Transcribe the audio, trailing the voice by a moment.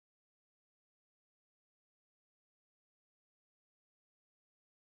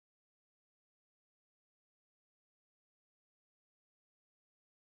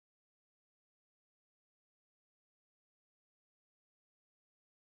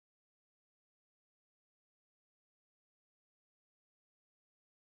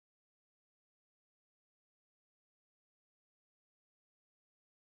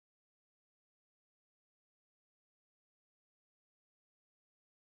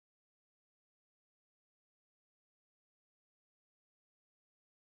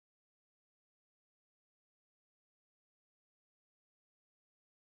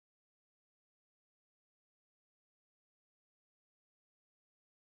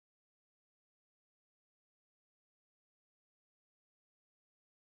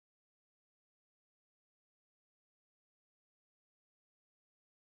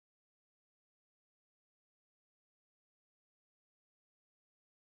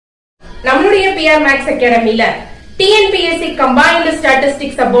நம்மளுடைய PR Max Academy-ல TNPSC Combined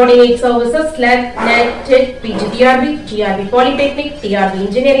Statistics Subordinate Services SLET, NET, TET, UGTRB, TRB Polytechnic, TRB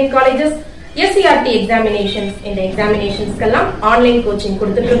Engineering Colleges, SCRT examinations இந்த examinationsக்கெல்லாம் online coaching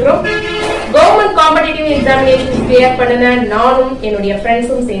கொடுத்துட்டு இருக்கோம். Government competitive examinations clear பண்ணுன நானும் என்னுடைய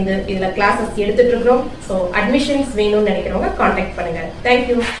ஃப்ரெண்ட்ஸும் சேர்ந்து இதுல கிளாसेस எடுத்துட்டு இருக்கோம். சோ அட்மிஷன்ஸ் வேணும்னு நினைக்கிறவங்க கான்டாக்ட் பண்ணுங்க. Thank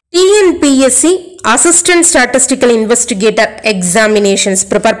you. TNPSC Assistant Statistical Investigator examinations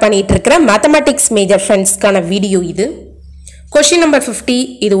prepare பண்ணிட்டு இருக்கிற mathematics major friendsக்கான வீடியோ இது. Question number 50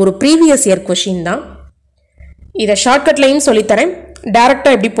 இது ஒரு previous year question தான். இத ஷார்ட்கட்லயும் சொல்லி தரேன். டைரக்டா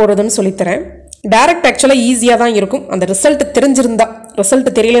எப்படி போறதுன்னு சொல்லி தரேன். டைரக்ட் एक्चुअली ஈஸியா தான் இருக்கும். அந்த ரிசல்ட் தெரிஞ்சிருந்தா, ரிசல்ட்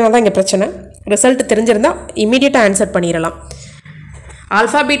தெரியலனா தான் இங்க பிரச்சனை. ரிசல்ட் தெரிஞ்சிருந்தா இமிடியேட்டா ஆன்சர் பண்ணிரலாம்.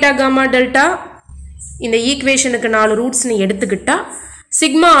 ஆல்பா பீட்டா காமா டெல்டா இந்த ஈக்குவேஷனுக்கு 4 ரூட்ஸ் நீ எடுத்துக்கிட்டா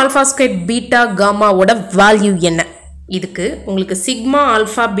sigma alpha square beta காமாவோட value என்ன? இதுக்கு உங்களுக்கு sigma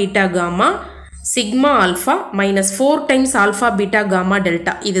alpha beta gamma sigma alpha minus 4 times alpha beta gamma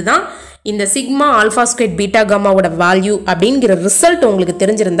delta இதுதான் இந்த sigma alpha square beta காமாவோட value அப்படிங்கிற ரிசல்ட் உங்களுக்கு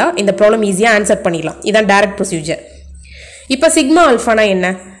தெரிஞ்சிருந்தா இந்த ப்ராப்ளம் ஈஸியாக ஆன்சர் பண்ணிடலாம். இதான் டைரக்ட் ப்ரொசீஜர். இப்போ சிக்மா ஆல்ஃபானா என்ன?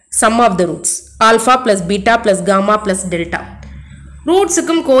 Some of the roots alpha plus beta plus gamma plus delta.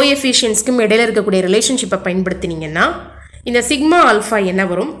 ரூட்ஸுக்கும் கோஎஃபிஷியன்ஸ்க்கும் இடையில இருக்கக்கூடிய ரிலேஷன்ஷிப்பை பயன்படுத்தினீங்கன்னா இந்த சிக்மா ஆல்ஃபா என்ன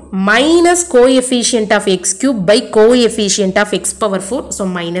வரும்? Minus coefficient of X cube by coefficient of X power 4, so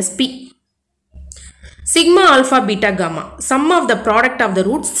minus B. Sigma alpha beta gamma sum of the product of the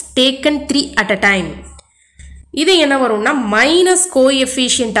roots taken 3 at a time. இது என்ன வரும்னா minus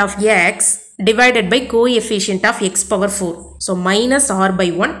coefficient of x divided by coefficient of x power 4. So minus r by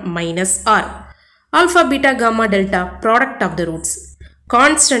 1 minus r. Alpha beta gamma delta product of the roots.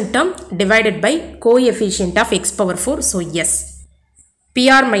 Constant term divided by coefficient of x power 4. So yes.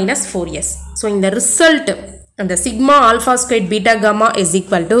 PR minus 4s. So in the result and the sigma alpha squared beta gamma is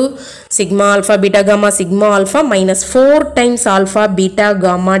equal to sigma alpha beta gamma sigma alpha minus 4 times alpha beta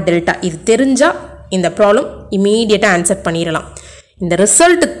gamma delta. இது தெரிஞ்சா இந்த problem இமீடியட்டா answer பண்ணிரலாம். இந்த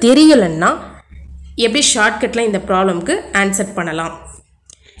result தெரியலன்னா எப்படி ஷார்ட்கட்ல இந்த ப்ராப்ளம்க்கு answer பண்ணலாம்?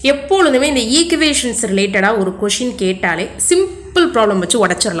 எப்பொழுதுமே இந்த ஈக்குவேஷன்ஸ் ரிலேட்டடா ஒரு क्वेश्चन கேட்டாலே சிம்பிள் ப்ராப்ளம் வச்சு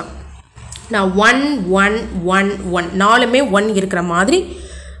உடைச்சிரலாம். நான் 1 1 1 1 நாலுமே 1 இருக்கிற மாதிரி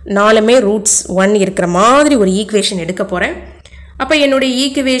நாலுமே ரூட்ஸ் 1 இருக்கிற மாதிரி ஒரு ஈக்குவேஷன் எடுக்க போகிறேன். அப்போ என்னுடைய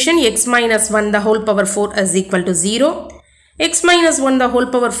equation x minus 1 the whole power 4 is equal to 0. x minus 1 the whole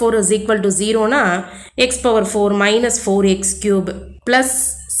power 4 is equal to 0 na x power 4 minus 4x cube plus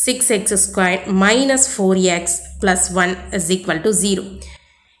 6x squared minus 4x plus 1 is equal to 0.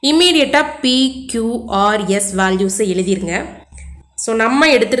 இமீடியட்டாக p, q, r, s values எழுதிருங்க. So நம்ம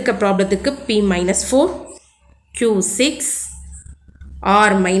எடுத்திருக்க ப்ராப்ளத்துக்கு p minus 4, q 6,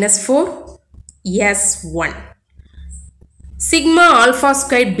 r minus 4, s 1. Sigma alpha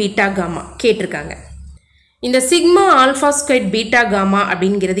squared beta gamma கேட்டிருக்காங்க. இந்த sigma alpha squared beta gamma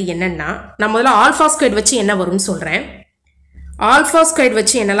அப்படிங்கிறது என்னன்னா, நான் முதல்ல alpha squared வச்சு என்ன வரும்னு சொல்றேன். alpha squared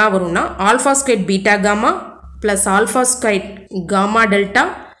வச்சு என்னலாம் வரும்னா alpha squared beta gamma plus alpha squared gamma delta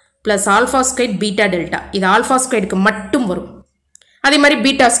plus alpha squared beta delta. இது alpha squaredக்கு மட்டும் வரும். அதே மாதிரி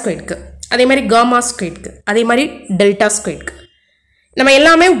beta squaredக்கு, அதே மாதிரி gamma squaredக்கு, அதே மாதிரி delta squaredக்கு. நம்ம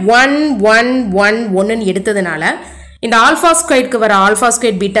எல்லாமே 1 1 1 1 எடுத்ததனால இந்த ஆல்பா ஸ்கொயர்க்கு வர alpha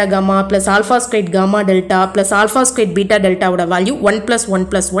square beta gamma plus alpha square gamma delta plus alpha square beta டெல்டாவோட value 1 + 1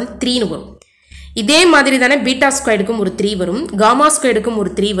 + 1 3ன்னு வரும். இதே மாதிரி தானே பீட்டா ஸ்கொயர்டுக்கும் ஒரு 3 வரும், காமா ஸ்கொயர்டுக்கும்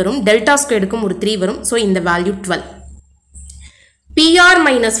ஒரு 3 வரும், டெல்டா ஸ்கொயர்டுக்கும் ஒரு 3 வரும். ஸோ இந்த வேல்யூ 12. PR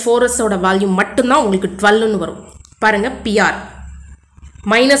minus 4s ஓட வேல்யூ மட்டும்தான் உங்களுக்கு 12ன்னு வரும். பாருங்க PR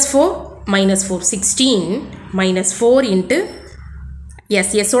minus 4 minus 4 16 minus 4 into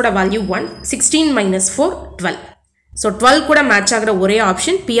s ஓட வேல்யூ 1, 16 minus 4 12. ஸோ 12 கூட மேட்ச் ஆகிற ஒரே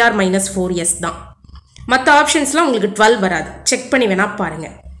ஆப்ஷன் PR minus 4s தான். மற்ற ஆப்ஷன்ஸ்லாம் உங்களுக்கு 12 வராது. செக் பண்ணி வேணா பாருங்க.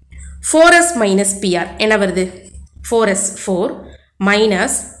 4s minus PR என்ன வருது? 4s 4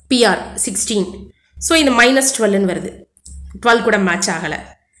 minus PR 16. ஸோ இந்த மைனஸ் 12ன்னு வருது. 12 கூட மேட்ச் ஆகலை.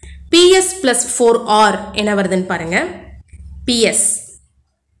 PS plus 4R என்ன வருதுன்னு பாருங்க. PS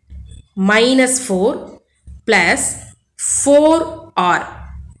minus 4 plus 4R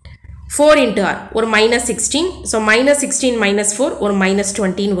 4 into R ஒரு minus 16. so minus 16 minus 4 ஒரு minus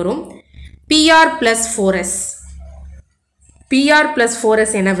 20 வரும். PR plus 4s PR plus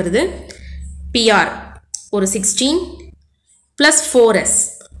 4s என்ன வருது? PR ஒரு 16 plus 4s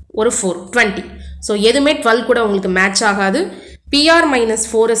ஒரு 4 20. so எதுமே 12 கூட உங்களுக்கு மேட்ச் ஆகாது. PR minus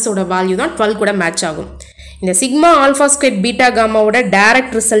 4s ஓட வேல்யூ தான் 12 கூட மேட்ச் ஆகும். இந்த sigma alpha square beta காமாவோட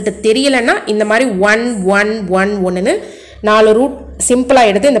direct result தெரியலன்னா இந்த மாதிரி 1 1 1 1ன்னு 4 ரூட் சிம்பிளாக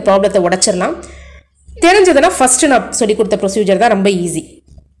எடுத்து இந்த ப்ராப்ளத்தை உடைச்சிடலாம். தெரிஞ்சதுன்னா ஃபஸ்ட்டு நான் சொல்லி கொடுத்த ப்ரொசீஜர் தான் ரொம்ப ஈஸி.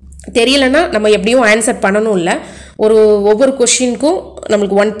 தெரியலனா நம்ம எப்படியும் ஆன்சர் பண்ணணும் இல்லை. ஒவ்வொரு கொஷினுக்கும்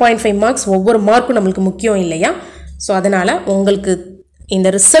நம்மளுக்கு 1.5 மார்க்ஸ், ஒவ்வொரு மார்க்கும் நம்மளுக்கு முக்கியம் இல்லையா? ஸோ அதனால் உங்களுக்கு இந்த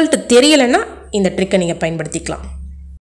ரிசல்ட் தெரியலைன்னா இந்த ட்ரிக்கை நீங்கள் பயன்படுத்திக்கலாம்.